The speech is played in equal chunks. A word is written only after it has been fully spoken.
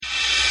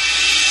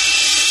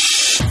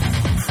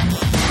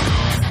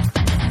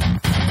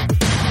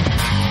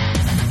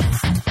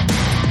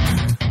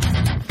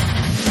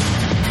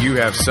You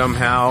have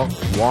somehow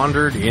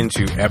wandered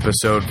into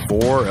episode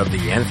 4 of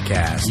the Nth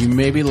Cast. You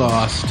may be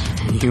lost.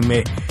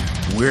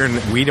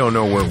 We don't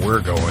know where we're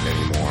going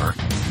anymore.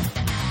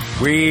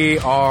 We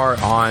are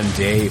on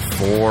day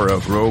 4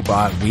 of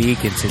Robot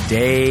Week, and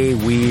today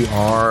we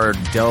are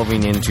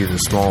delving into the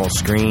small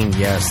screen.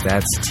 Yes,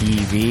 that's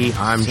TV.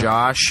 I'm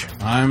Josh.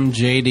 I'm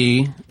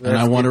JD, and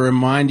I want to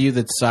remind you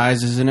that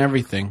size isn't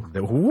everything.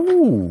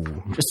 Ooh.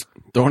 Just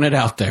throwing it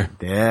out there.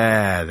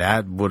 Yeah,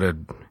 that would have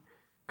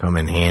come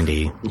in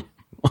handy.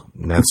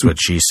 That's what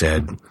she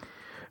said.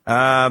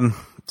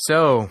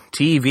 So,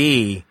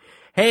 TV.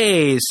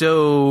 Hey,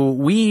 so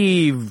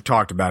we've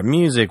talked about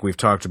music, we've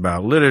talked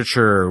about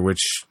literature,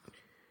 which,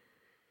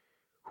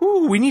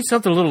 we need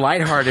something a little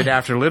lighthearted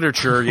after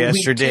literature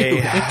yesterday.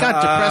 It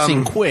got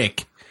depressing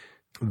quick.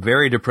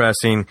 Very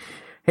depressing.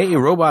 Hey,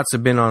 robots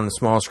have been on the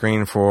small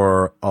screen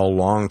for a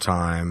long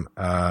time.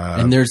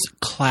 And there's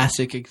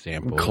classic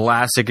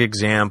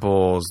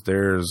examples.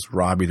 There's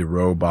Robbie the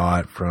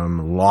Robot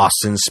from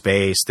Lost in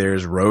Space.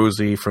 There's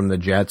Rosie from the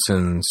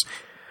Jetsons.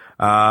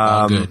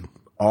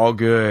 All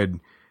good.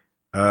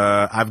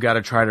 I've got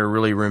to try to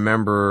really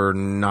remember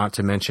not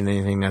to mention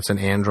anything that's an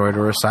android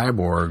or a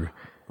cyborg.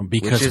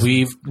 Because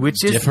we've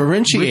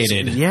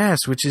differentiated.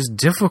 Which is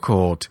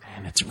difficult.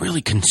 And it's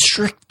really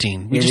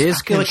constricting. I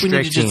feel like we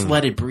need to just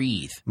let it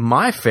breathe.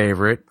 My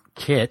favorite,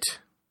 Kit.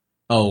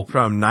 Oh.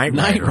 From Knight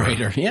Rider. Knight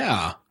Rider,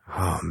 yeah.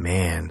 Oh,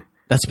 man.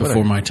 That's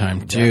before my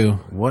time, too.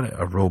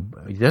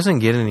 It doesn't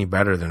get any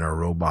better than a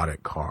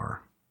robotic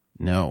car.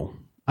 No.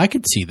 I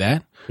could see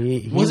that.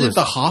 Was it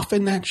the Hoff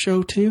in that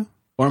show, too?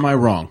 Or am I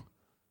wrong?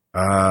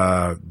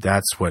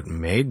 That's what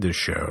made the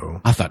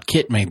show. I thought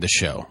Kit made the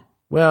show.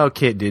 Well,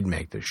 Kit did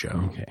make the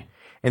show. Okay.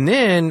 And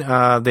then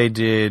they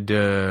did,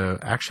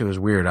 actually it was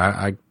weird.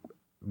 I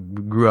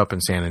grew up in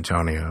San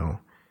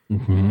Antonio,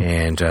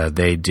 and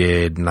they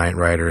did Knight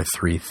Rider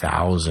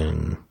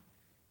 3000.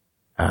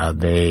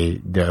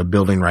 The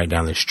building right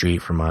down the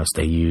street from us,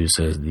 they use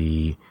as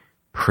the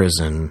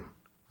prison.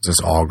 It's this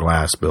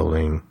all-glass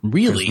building.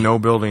 Really? There's no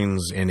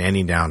buildings in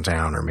any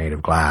downtown are made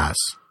of glass.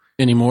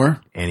 Anymore?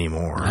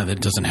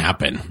 That doesn't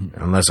happen.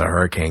 Unless a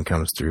hurricane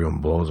comes through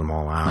and blows them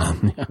all out,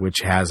 which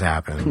has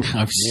happened.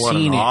 I've what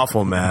seen an it.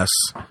 awful mess,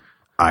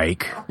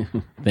 Ike.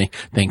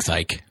 Thanks,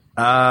 Ike.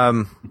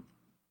 All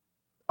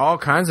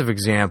kinds of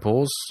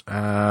examples.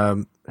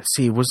 Let's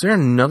see, was there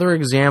another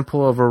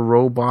example of a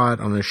robot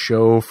on a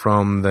show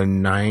from the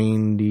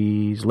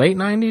 90s? Late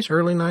 90s?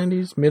 Early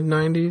 90s? Mid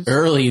 90s?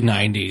 Early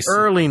 90s.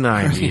 Early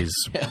 90s.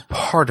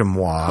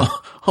 Pardon-moi.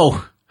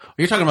 Oh,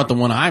 you're talking about the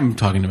one I'm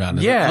talking about.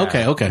 Yeah.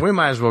 Okay. We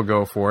might as well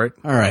go for it.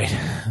 All right.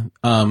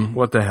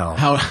 What the hell?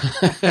 How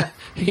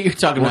you're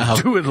talking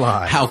about do it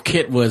live. How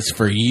Kit was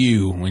for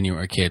you when you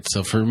were a kid.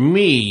 So for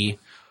me,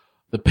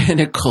 the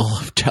pinnacle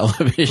of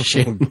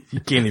television. You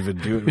can't even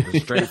do it with a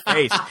straight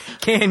face,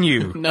 can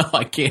you? No,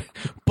 I can't.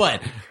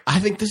 But I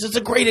think this is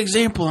a great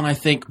example, and I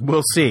think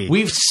we'll see.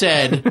 We've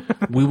said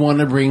we want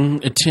to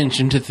bring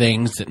attention to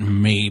things that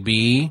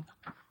maybe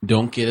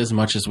don't get as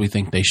much as we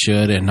think they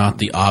should, and not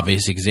the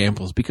obvious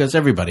examples, because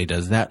everybody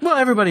does that. Well,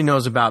 everybody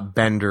knows about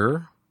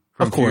Bender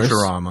from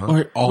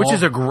Futurama, which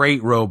is a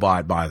great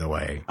robot, by the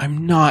way.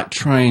 I'm not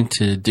trying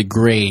to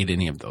degrade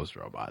any of those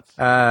robots.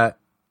 I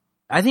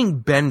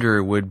think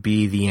Bender would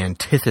be the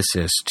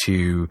antithesis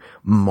to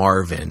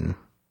Marvin.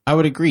 I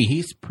would agree.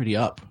 He's pretty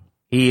up.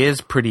 He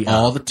is pretty up.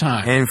 All the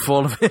time. And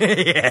full of...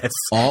 yes.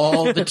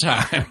 All the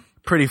time.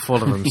 Pretty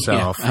full of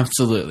himself. Yeah,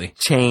 absolutely.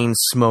 Chain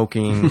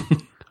smoking...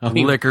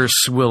 liquor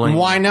swilling.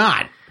 Why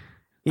not?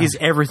 He's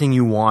everything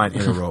you want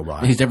in a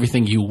robot. He's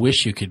everything you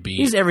wish you could be.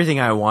 He's everything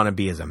I want to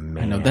be as a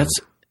man. I know, that's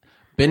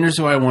Bender's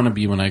who I want to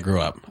be when I grow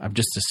up. I've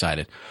just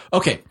decided.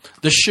 Okay,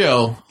 the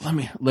show.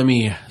 Let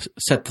me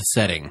set the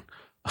setting.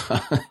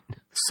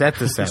 Set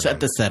the setting.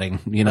 Set the setting.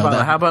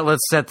 How about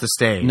let's set the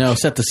stage? No,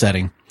 set the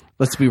setting.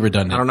 Let's be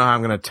redundant. I don't know how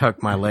I'm going to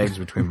tuck my legs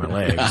between my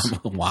legs.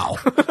 Wow.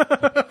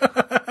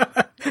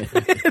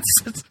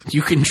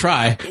 You can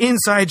try.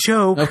 Inside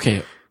joke.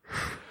 Okay.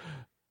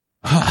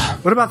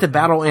 What about the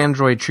Battle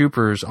Android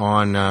Troopers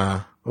on...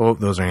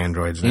 those are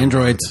androids.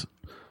 Androids.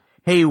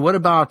 Hey, what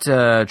about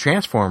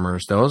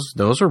Transformers?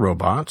 Those are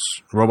robots.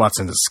 Robots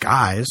in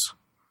disguise.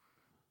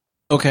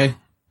 Okay.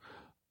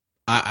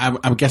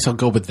 I guess I'll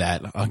go with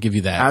that. I'll give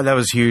you that. That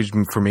was huge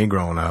for me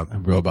growing up.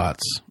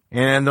 Robots.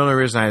 And the only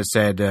reason I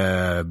said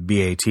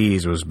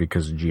BATs was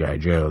because of G.I.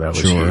 Joe. That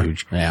was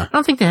huge. Yeah. I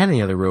don't think they had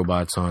any other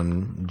robots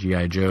on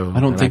G.I. Joe.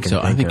 I don't think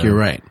so. I think you're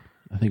right.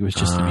 I think it was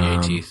just the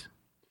BATs.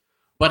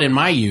 But in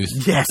my youth,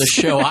 the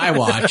show I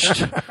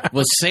watched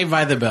was Saved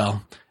by the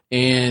Bell.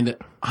 And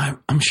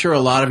I'm sure a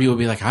lot of you will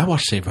be like, I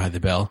watched Saved by the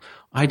Bell.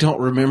 I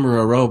don't remember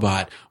a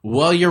robot.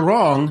 Well, you're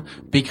wrong,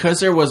 because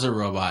there was a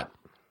robot.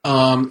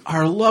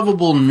 Our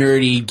lovable,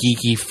 nerdy,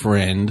 geeky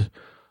friend,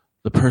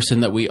 the person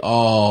that we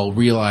all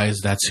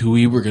realized that's who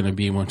we were going to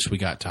be once we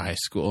got to high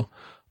school,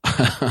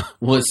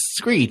 was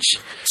Screech.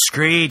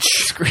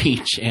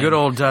 Screech. And good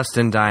old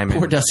Dustin Diamond.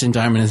 Poor Dustin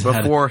Diamond.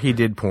 Before he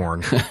did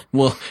porn.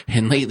 Well,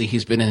 and lately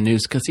he's been in the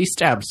news because he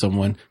stabbed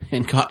someone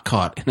and got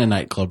caught in a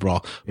nightclub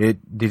brawl. Did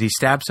he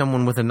stab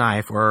someone with a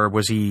knife, or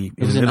was he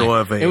in the middle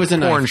of a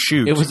porn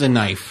shoot? It was a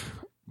knife,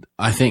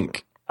 I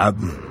think.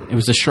 It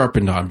was a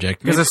sharpened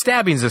object. Because a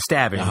stabbing's a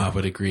stabbing. I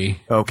would agree.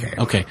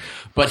 Okay.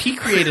 But he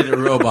created a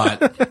robot.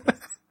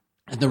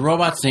 The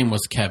robot's name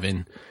was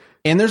Kevin.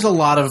 And there's a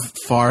lot of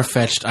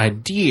far-fetched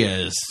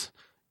ideas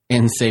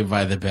in Saved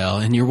by the Bell.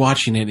 And you're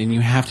watching it, and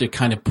you have to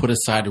kind of put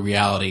aside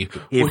reality,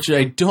 which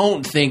I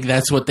don't think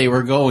that's what they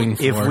were going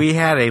for. If we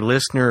had a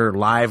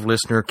live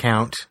listener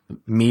count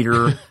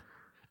meter...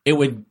 It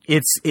would.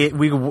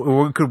 We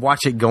could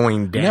watch it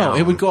going down. No,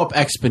 it would go up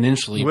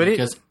exponentially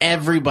because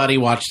everybody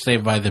watched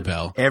Saved by the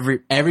Bell.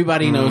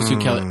 Everybody knows who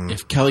Kelly.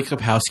 If Kelly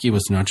Kapowski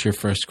was not your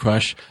first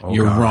crush,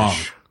 you're wrong.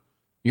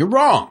 You're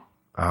wrong.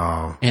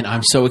 Oh, and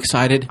I'm so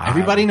excited.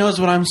 Everybody knows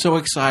what I'm so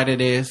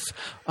excited is.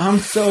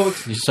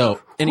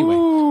 Anyway,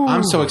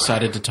 I'm so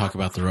excited to talk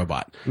about the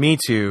robot. Me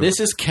too. This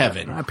is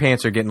Kevin. My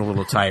pants are getting a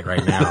little tight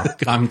right now.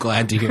 I'm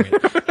glad to hear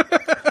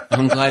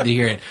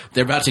it.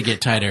 They're about to get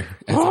tighter.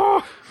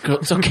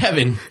 So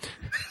Kevin,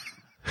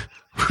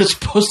 we're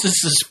supposed to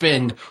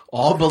suspend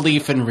all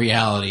belief in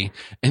reality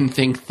and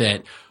think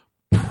that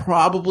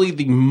probably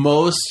the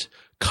most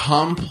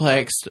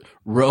complex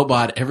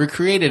robot ever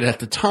created at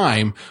the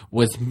time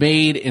was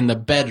made in the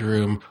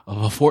bedroom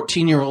of a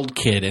 14-year-old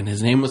kid, and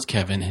his name was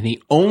Kevin, and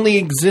he only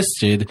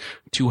existed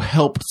to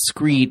help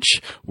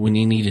Screech when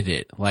he needed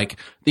it. Like,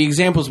 the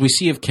examples we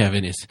see of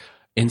Kevin is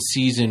in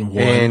season 1.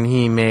 And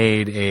he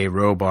made a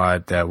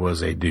robot that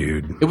was a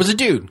dude. It was a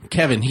dude.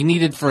 Kevin, he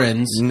needed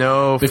friends.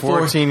 No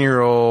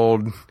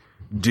 14-year-old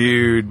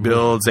dude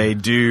builds a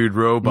dude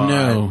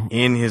robot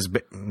in his...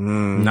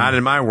 not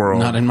in my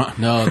world.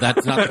 No,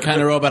 that's not the kind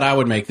of robot I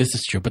would make. This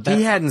is true. But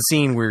he hadn't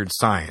seen Weird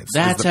Science.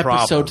 That's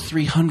episode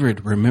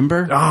 300,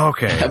 remember? Oh,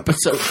 okay.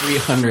 Episode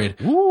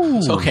 300.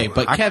 Ooh, okay,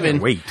 but Kevin...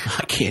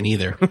 I can't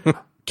either.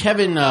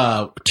 Kevin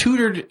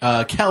tutored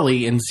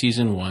Kelly in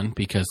season 1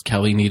 because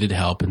Kelly needed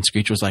help, and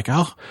Screech was like,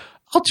 I'll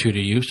tutor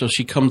you. So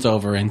she comes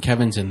over, and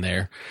Kevin's in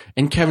there,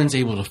 and Kevin's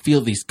able to feel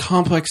these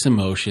complex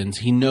emotions.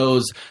 He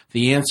knows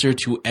the answer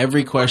to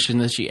every question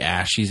that she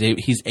asks.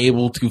 He's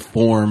able to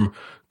form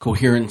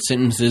coherent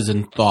sentences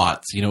and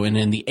thoughts, and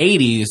in the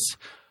 80s,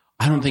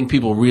 I don't think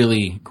people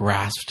really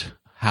grasped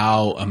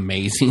how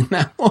amazing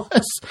that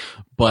was,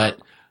 but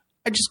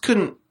I just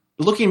couldn't.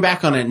 Looking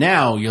back on it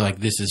now, you're like,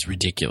 this is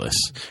ridiculous.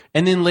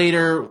 And then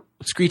later,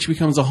 Screech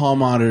becomes a hall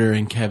monitor,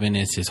 and Kevin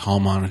is his hall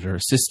monitor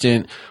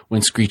assistant.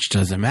 When Screech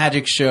does a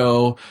magic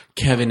show,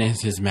 Kevin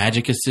is his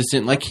magic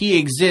assistant. Like, he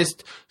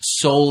exists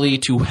solely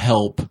to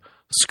help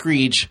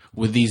Screech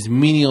with these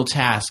menial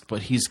tasks,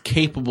 but he's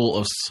capable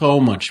of so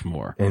much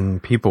more.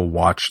 And people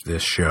watch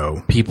this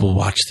show. People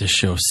watch this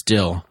show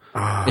still.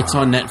 It's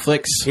on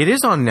Netflix. It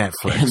is on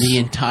Netflix.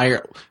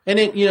 And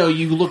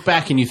you look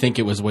back and you think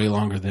it was way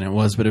longer than it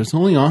was, but it was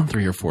only on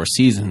 3 or 4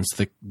 seasons.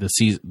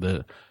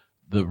 The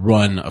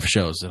run of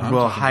shows that I'm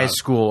talking high about.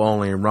 School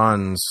only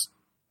runs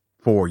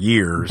 4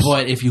 years.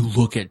 But if you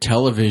look at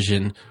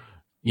television,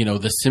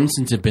 The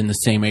Simpsons have been the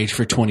same age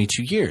for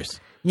 22 years.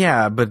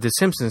 Yeah, but The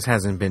Simpsons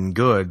hasn't been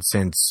good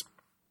since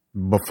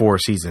before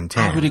season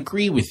 10. I would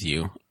agree with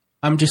you.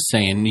 I'm just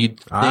saying, you'd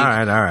think, all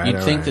right,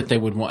 that they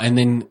would want, and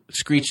then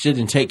Screech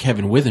didn't take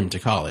Kevin with him to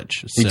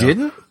college. So, he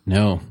didn't?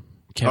 No.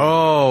 Kevin.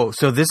 Oh,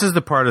 so this is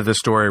the part of the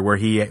story where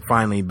he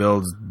finally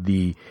builds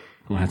the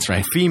that's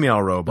right.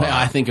 female robot.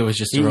 I think it was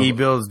just a robot. He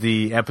builds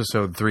the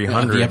episode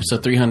 300. The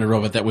episode 300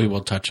 robot that we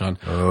will touch on.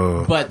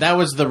 Oh. But that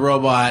was the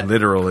robot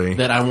literally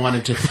that I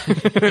wanted to...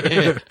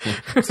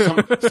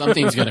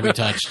 something's going to be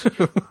touched.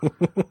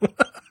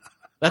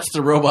 That's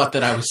the robot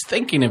that I was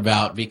thinking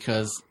about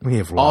because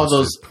all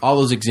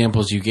those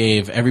examples you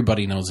gave,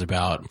 everybody knows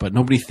about, but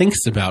nobody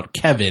thinks about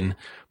Kevin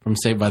from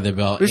Saved by the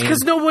Bell. It's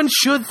because no one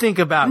should think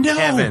about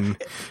Kevin.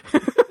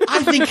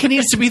 I think he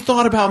needs to be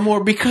thought about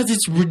more because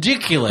it's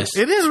ridiculous.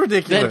 It is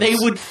ridiculous. That they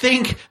would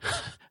think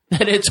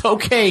that it's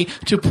okay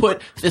to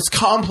put this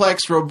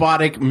complex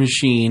robotic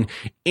machine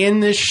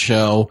in this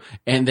show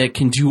and that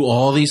can do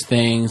all these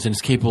things and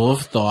is capable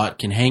of thought,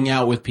 can hang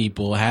out with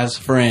people, has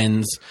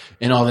friends,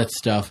 and all that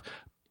stuff.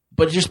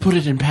 But just put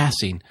it in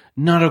passing.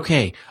 Not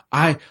okay.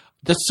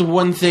 That's the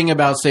one thing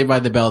about Saved by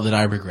the Bell that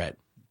I regret.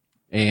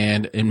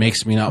 And it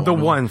makes me not The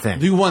one thing.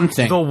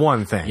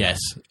 Yes.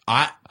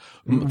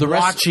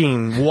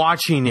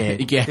 Watching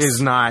it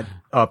is not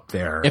up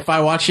there. If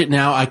I watch it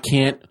now, I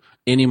can't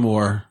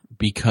anymore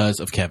because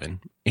of Kevin.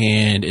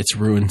 And it's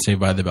ruined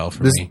Saved by the Bell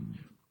for me.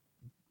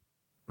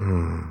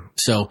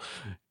 So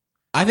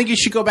I think you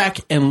should go back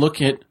and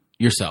look at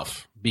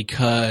yourself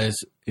because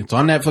it's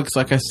on Netflix,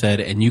 like I said,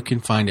 and you can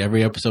find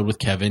every episode with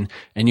Kevin,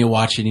 and you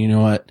watch it, and you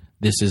know what?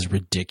 This is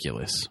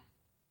ridiculous.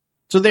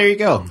 So there you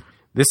go.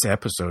 This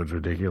episode's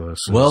ridiculous.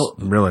 Well,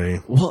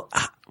 really. Well,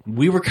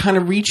 we were kind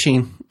of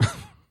reaching.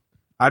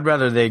 I'd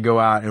rather they go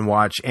out and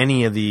watch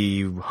any of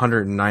the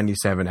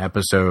 197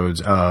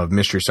 episodes of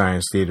Mystery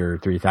Science Theater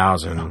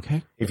 3000.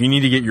 Okay. If you need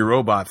to get your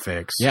robot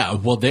fix. Yeah,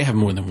 well, they have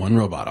more than one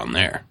robot on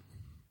there.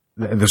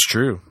 That's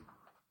true.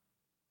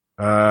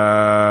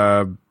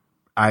 I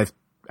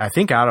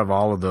think out of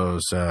all of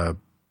those,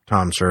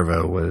 Tom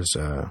Servo was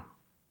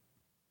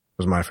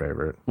my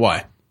favorite.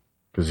 Why?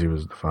 Because he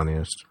was the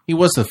funniest. He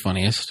was the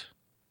funniest.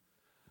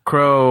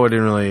 Crow, I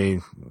didn't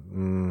really...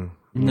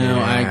 No,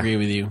 I agree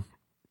with you.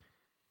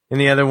 And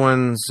the other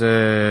ones,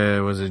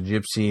 was it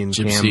Gypsy and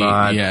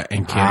Cambot? Yeah,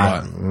 and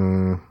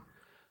Cambot.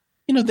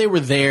 You know, they were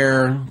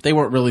there. They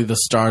weren't really the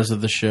stars of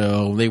the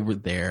show. They were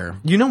there.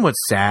 You know what's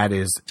sad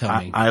is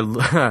I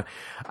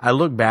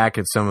look back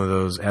at some of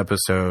those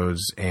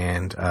episodes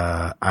and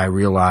I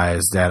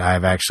realize that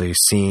I've actually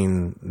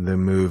seen the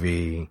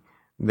movie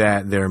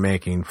that they're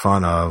making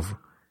fun of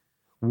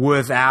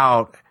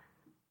without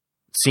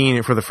seeing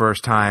it for the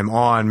first time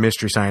on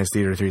Mystery Science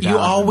Theater 3000. You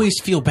always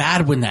feel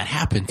bad when that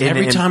happens.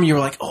 Every time you're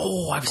like,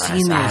 oh, I've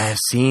seen this. I've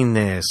seen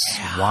this.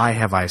 Yeah. Why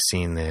have I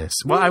seen this?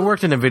 Well, I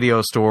worked in a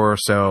video store,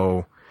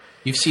 so...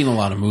 You've seen a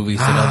lot of movies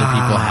that other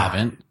people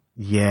haven't.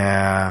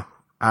 Yeah.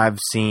 I've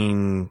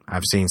seen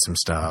some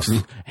stuff.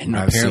 And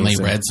apparently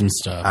read some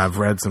stuff. I've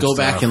read some stuff. Go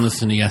back and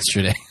listen to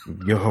yesterday.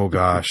 Oh,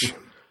 gosh.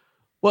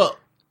 Well,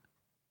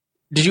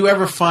 did you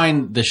ever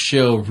find the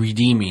show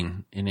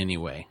redeeming in any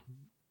way?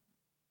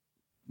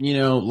 You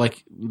know,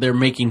 like they're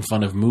making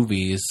fun of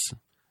movies.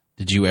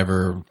 Did you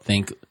ever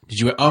think?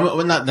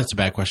 That's a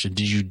bad question.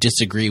 Did you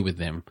disagree with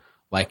them?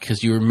 Like,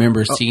 because you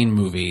remember seeing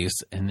movies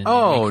and then.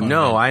 Oh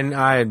no,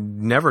 I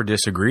never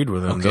disagreed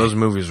with them. Okay. Those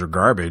movies are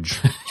garbage,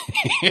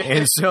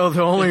 and so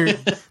the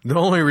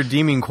only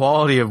redeeming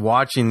quality of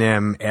watching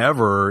them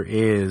ever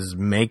is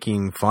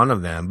making fun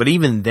of them. But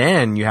even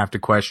then, you have to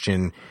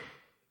question: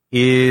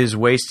 is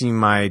wasting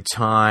my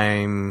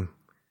time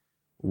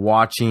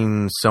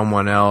watching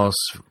someone else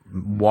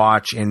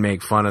watch and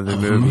make fun of the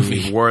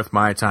movie worth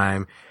my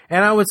time?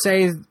 And I would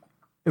say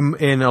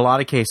in a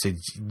lot of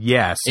cases,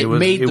 yes. It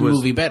made the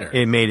movie better.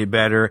 It made it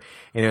better,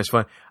 and it was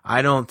fun.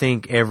 I don't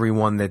think every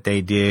one that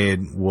they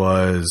did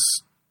was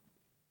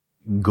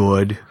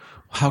good.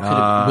 How could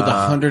it, with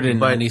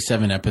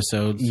 197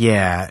 episodes?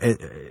 Yeah.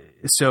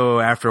 So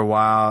after a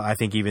while, I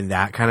think even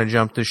that kind of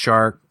jumped the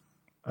shark.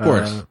 Of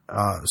course.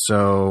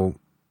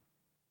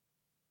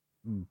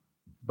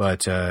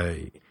 But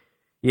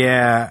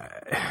yeah.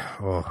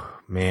 Oh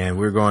man,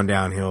 we're going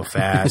downhill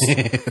fast.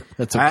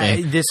 That's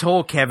okay. This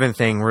whole Kevin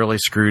thing really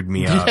screwed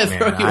me up,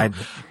 man.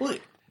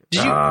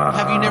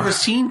 Have you never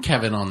seen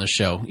Kevin on the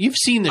show? You've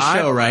seen the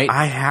show, right?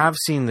 I have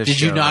seen the show.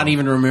 Did you not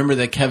even remember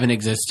that Kevin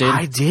existed?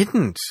 I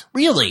didn't.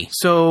 Really?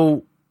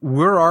 So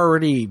we're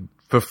already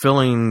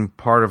fulfilling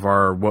part of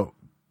our what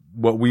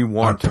we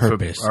want. Our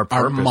purpose.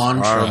 Our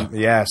mantra.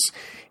 Yes,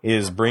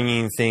 is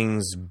bringing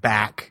things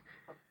back.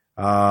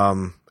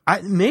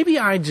 Maybe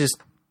I just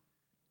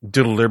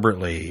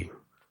deliberately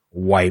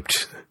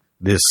wiped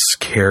this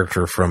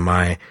character from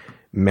my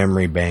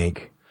memory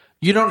bank.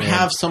 You don't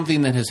have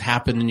something that has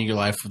happened in your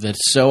life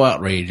that's so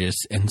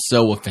outrageous and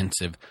so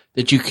offensive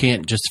that you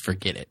can't just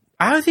forget it.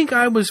 I think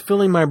I was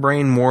filling my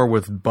brain more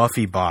with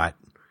Buffy Bot.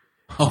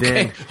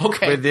 Okay.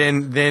 But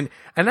then,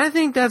 and I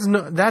think that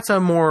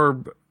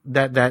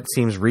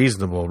seems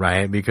reasonable,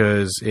 right?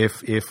 Because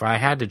if I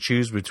had to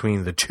choose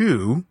between the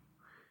two,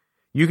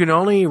 you can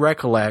only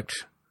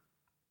recollect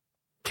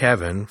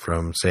Kevin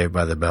from Saved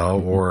by the Bell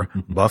or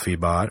Buffy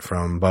Bot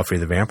from Buffy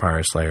the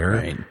Vampire Slayer.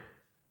 Right.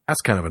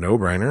 That's kind of a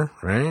no-brainer,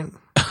 right?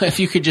 If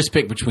you could just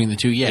pick between the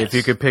two, yes. If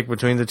you could pick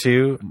between the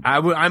two,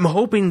 I'm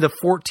hoping the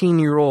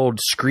 14-year-old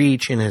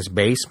Screech in his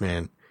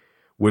basement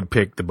would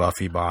pick the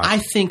Buffy Bot. I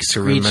think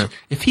Screech,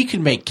 if he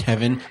could make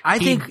Kevin,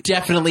 he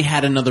definitely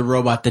had another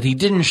robot that he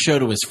didn't show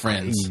to his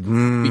friends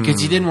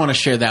because he didn't want to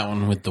share that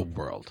one with the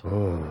world.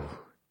 Oh,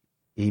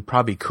 he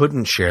probably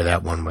couldn't share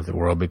that one with the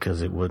world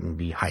because it wouldn't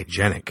be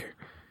hygienic.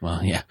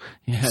 Well, yeah.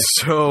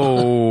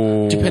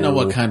 So depending on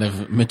what kind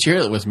of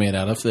material it was made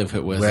out of, if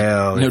it was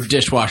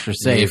dishwasher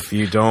safe. If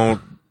you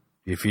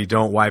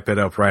don't wipe it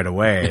up right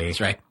away, that's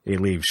right. It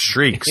leaves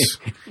streaks.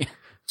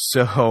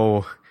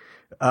 So,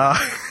 wow,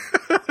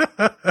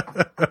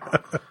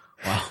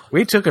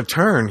 we took a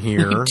turn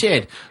here. We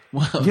did.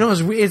 Well,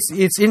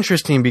 it's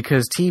interesting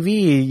because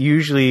TV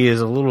usually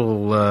is a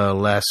little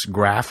less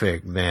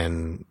graphic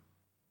than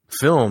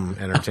film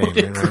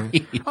entertainment,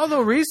 right? Although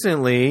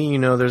recently,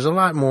 there's a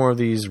lot more of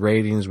these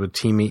ratings with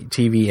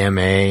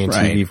TVMA and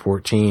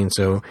TV14.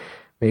 So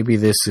maybe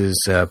this is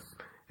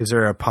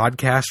there a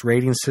podcast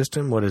rating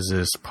system? What is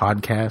this?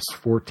 Podcast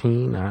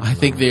 14? I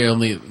think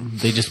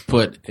they just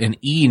put an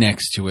E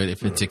next to it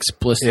if it's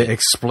explicit.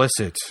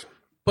 Explicit.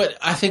 But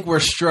I think we're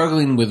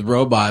struggling with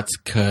robots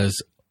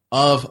because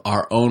of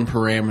our own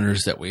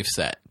parameters that we've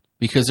set.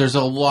 Because there's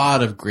a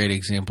lot of great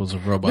examples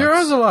of robots. There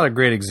is a lot of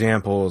great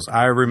examples.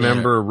 I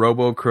remember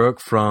Robo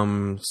Crook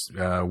from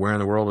Where in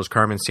the World is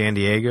Carmen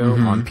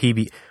Sandiego on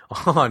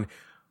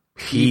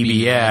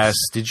PBS.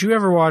 Did you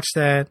ever watch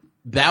that?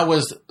 that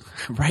was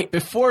right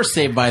before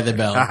Saved by the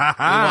Bell. We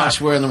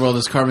watched Where in the World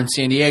is Carmen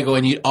Sandiego,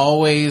 and you'd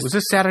always... Was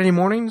this Saturday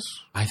mornings?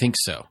 I think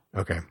so.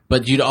 Okay.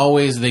 But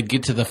they'd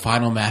get to the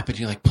final map, and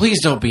you're like,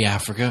 please don't be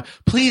Africa.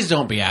 Please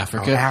don't be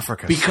Africa. Oh,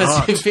 Africa Because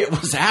sucked. if it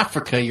was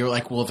Africa, you're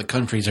like, well, the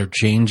countries are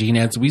changing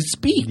as we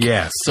speak.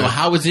 Yes. So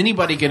how is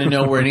anybody going to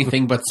know where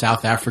anything but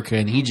South Africa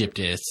and Egypt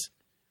is?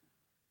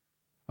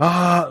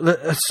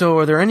 So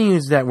are there any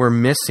that we're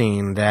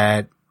missing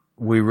that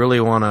we really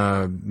want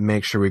to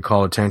make sure we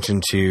call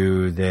attention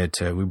to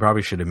that we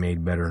probably should have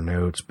made better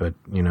notes, but,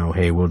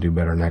 hey, we'll do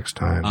better next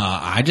time.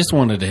 I just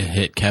wanted to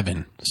hit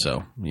Kevin,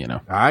 so,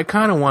 I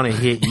kind of want to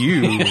hit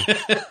you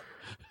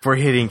for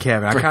hitting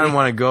Kevin. I kind of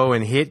want to go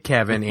and hit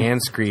Kevin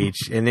and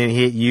Screech and then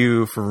hit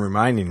you for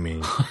reminding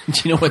me.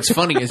 You know what's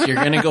funny is you're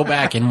going to go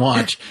back and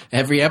watch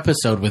every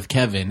episode with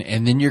Kevin,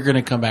 and then you're going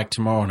to come back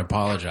tomorrow and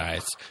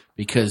apologize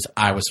because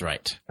I was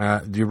right.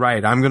 You're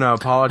right. I'm going to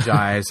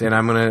apologize, and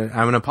I'm going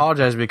to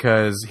apologize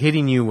because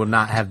hitting you will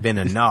not have been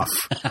enough.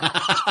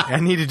 I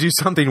need to do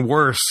something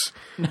worse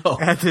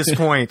at this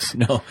point.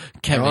 No,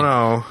 Kevin.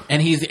 No.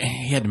 And he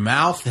had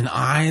mouth and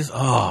eyes.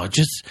 Oh,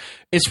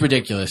 it's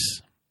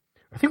ridiculous.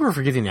 I think we're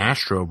forgetting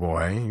Astro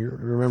Boy. You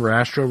remember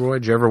Astro Boy?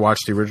 Did you ever watch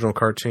the original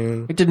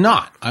cartoon? I did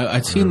not.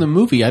 I'd seen the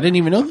movie. I didn't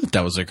even know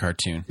that was a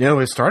cartoon. Yeah,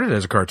 it started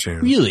as a cartoon.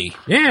 Really?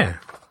 Yeah.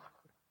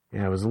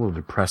 Yeah, it was a little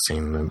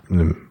depressing, the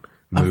movie.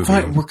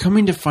 We're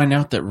coming to find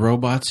out that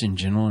robots in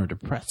general are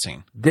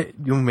depressing.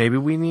 Maybe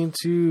we need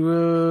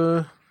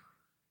to...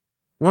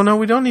 Well, no,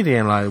 we don't need to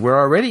analyze. We're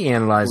already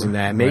analyzing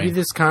that. Maybe Right.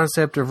 this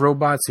concept of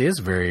robots is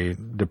very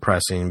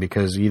depressing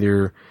because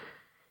either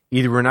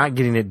we're not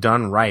getting it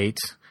done right,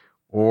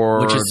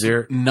 or Which is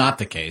they're not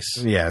the case.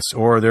 yes,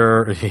 or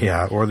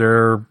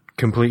they're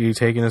completely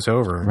taking us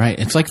over. Right.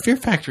 It's like Fear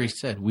Factory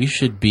said, we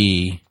should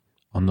be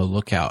on the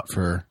lookout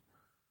for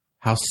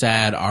how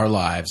sad our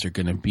lives are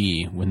going to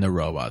be when the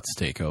robots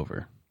take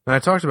over. And I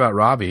talked about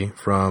Robbie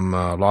from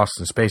Lost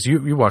in Space.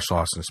 You watched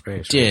Lost in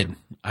Space? Right? Did.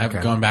 I've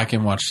gone back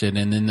and watched it,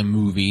 and then the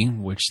movie,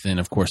 which then,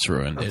 of course,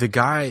 ruined it. The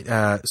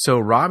guy, so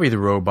Robbie the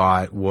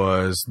robot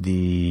was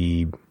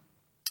the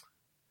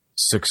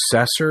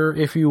successor,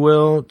 if you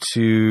will,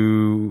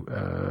 to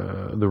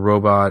the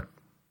robot.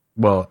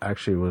 Well,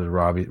 actually, it was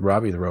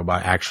Robbie the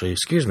robot. Actually,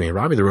 excuse me,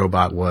 Robbie the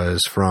robot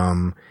was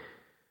from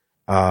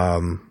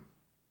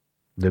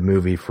the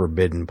movie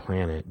Forbidden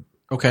Planet.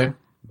 Okay.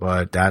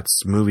 But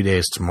that's movie day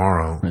is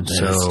tomorrow.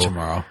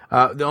 Tomorrow.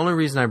 The only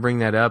reason I bring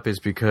that up is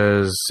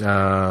because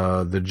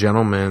the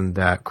gentleman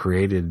that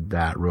created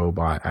that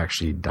robot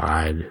actually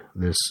died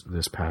this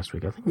past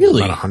week. I think he was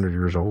Really? about 100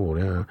 years old.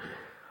 Yeah,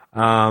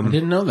 I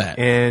didn't know that.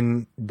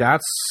 and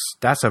that's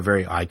a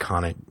very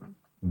iconic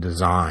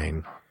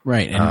design.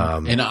 Right.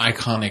 And an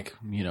iconic,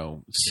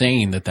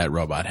 saying that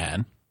robot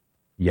had.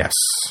 Yes.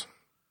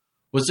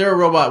 Was there a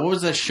robot? What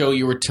was that show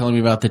you were telling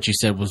me about that you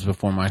said was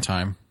before my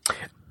time?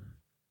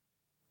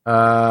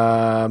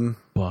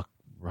 Buck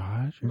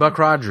Rogers? Buck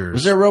Rogers.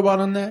 Was there a robot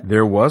on that?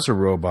 There was a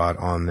robot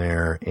on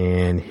there,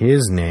 and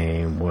his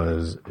name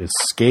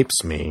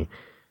escapes me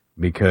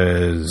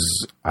because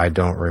I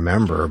don't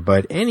remember.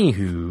 But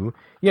anywho,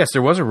 yes,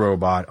 there was a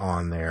robot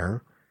on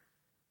there.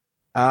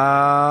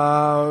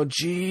 Oh,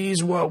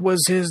 geez, what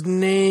was his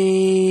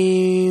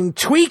name?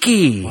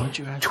 Tweaky. Why don't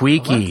you ask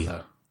Tweaky.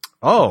 Alexa?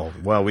 Oh,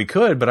 well, we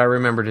could, but I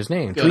remembered his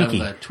name. Go Tweaky.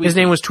 down to that. His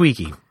name was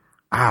Tweaky.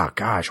 Ah,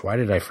 gosh, why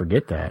did I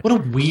forget that? What a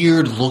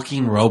weird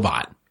looking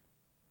robot.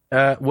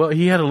 Well,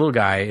 he had a little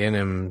guy in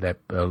him that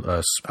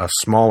a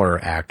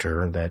smaller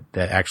actor that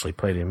actually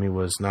played him. He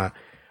was not.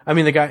 I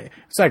mean, the guy.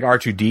 It's like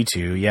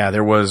R2-D2. Yeah,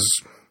 there was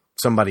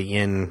somebody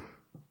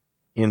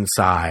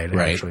inside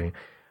Right. actually.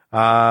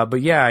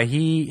 But yeah,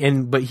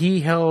 he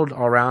held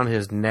around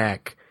his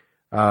neck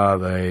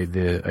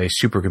a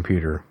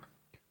supercomputer,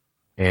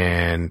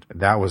 and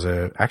that was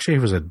he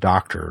was a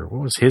doctor.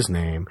 What was his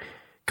name?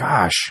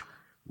 Gosh,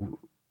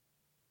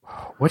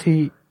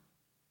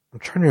 I'm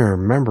trying to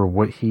remember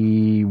what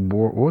he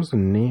wore. What was the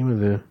name of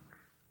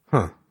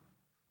the?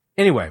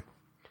 Anyway,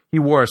 he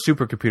wore a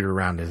supercomputer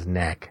around his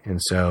neck, and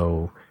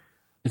so.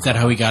 Is that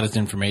how he got his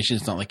information?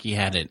 It's not like he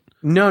had it.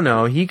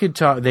 No, he could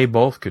talk. They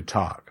both could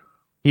talk.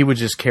 He would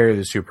just carry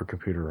the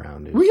supercomputer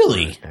around his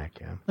neck.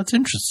 Yeah. That's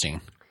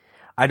interesting.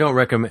 I don't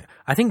recommend.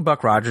 I think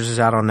Buck Rogers is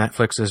out on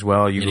Netflix as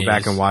well. You go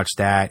back is. and watch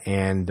that,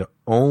 and the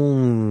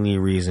only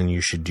reason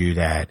you should do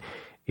that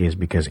is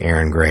because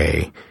Erin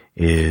Gray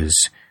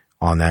is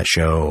on that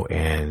show,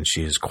 and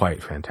she's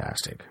quite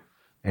fantastic.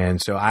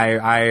 And so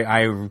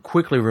I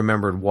quickly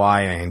remembered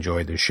why I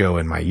enjoyed the show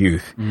in my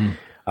youth.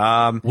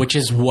 Which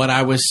is what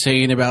I was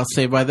saying about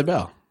Saved by the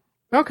Bell.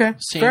 Okay,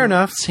 fair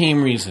enough.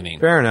 Same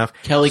reasoning. Fair enough.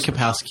 Kelly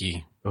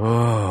Kapowski.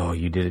 Oh,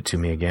 you did it to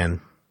me again.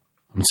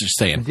 I'm just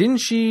saying. Didn't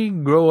she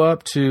grow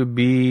up to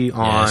be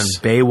on Yes.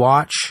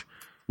 Baywatch?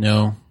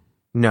 No.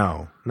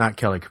 No, not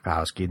Kelly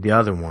Kapowski. The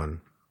other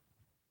one.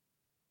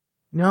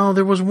 No,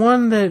 there was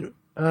one that.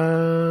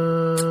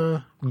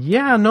 There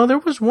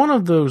was one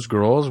of those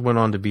girls went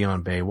on to be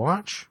on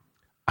Baywatch.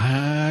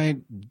 I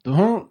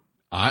don't.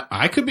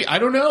 I could be. I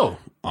don't know.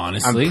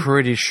 Honestly, I'm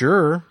pretty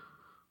sure.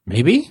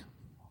 maybe.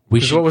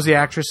 What was the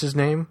actress's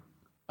name?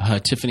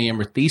 Tiffany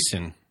Amber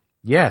Thiessen.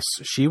 Yes,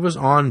 she was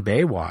on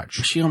Baywatch.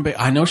 Was she on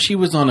I know she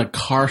was on a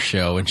car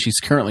show, and she's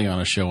currently on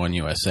a show on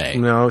USA.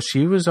 No,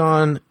 she was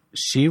on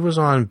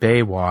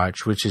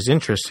Baywatch, which is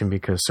interesting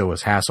because so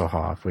was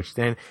Hasselhoff, which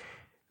then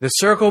the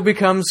circle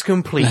becomes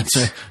complete.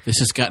 This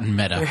has gotten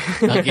meta.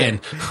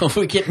 Again,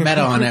 we get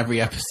meta on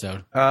every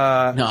episode.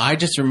 No, I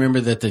just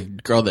remember that the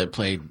girl that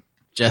played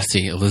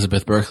Jessie,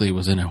 Elizabeth Berkley,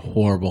 was in a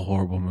horrible,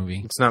 horrible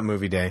movie. It's not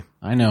Movie Day.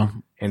 I know.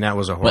 And that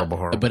was a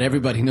horrible. But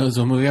everybody knows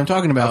what movie I'm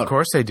talking about. Of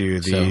course they do.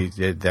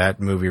 That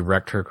movie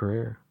wrecked her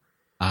career.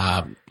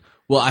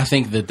 Well, I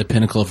think that the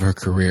pinnacle of her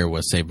career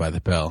was Saved by the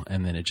Bell,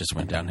 and then it just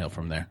went downhill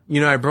from there.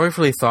 I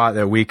briefly thought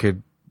that we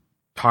could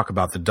talk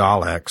about the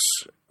Daleks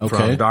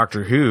from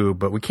Doctor Who,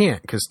 but we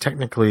can't because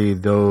technically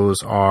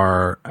those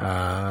are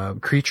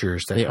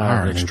creatures that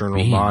have an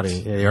external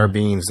body. They are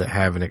beings that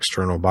have an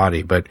external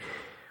body. But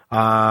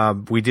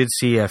we did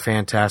see a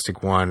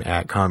fantastic one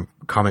at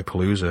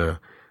Comicpalooza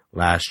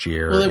last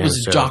year. Well, it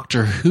was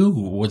Doctor Who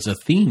was a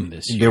theme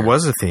this year. There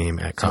was a theme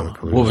at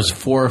Comicpalooza. What was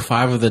 4 or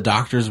 5 of the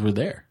doctors were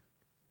there?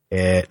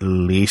 At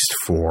least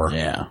 4.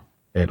 Yeah.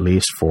 At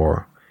least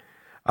 4.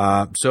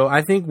 So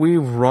I think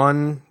we've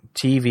run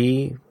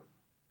TV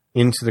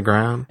into the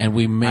ground. And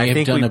we may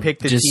have done a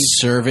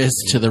disservice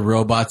to the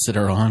robots that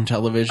are on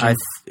television.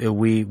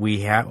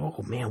 We have...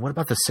 Oh, man, what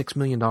about the $6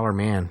 Million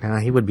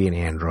Man? He would be an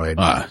android.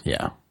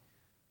 Yeah.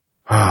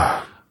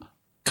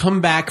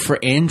 Come back for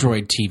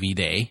Android TV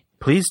Day.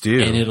 Please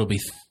do. And it'll be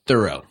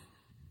thorough.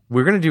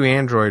 We're going to do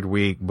Android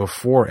Week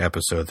before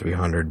episode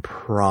 300,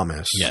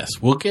 promise. Yes,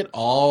 we'll get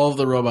all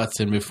the robots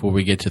in before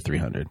we get to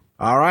 300.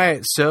 All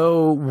right,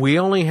 so we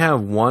only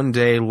have 1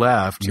 day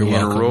left in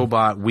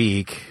Robot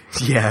Week.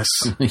 Yes.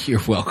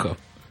 You're welcome.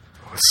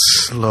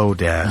 Slow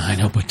death. I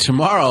know, but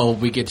tomorrow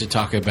we get to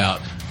talk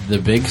about the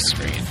big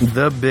screen.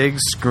 The big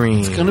screen.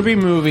 It's going to be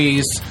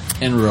movies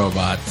and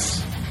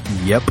robots.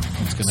 Yep.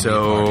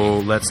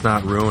 So let's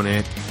not ruin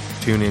it.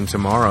 Tune in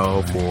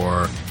tomorrow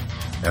for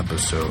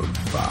episode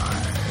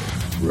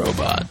 5.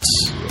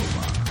 Robots.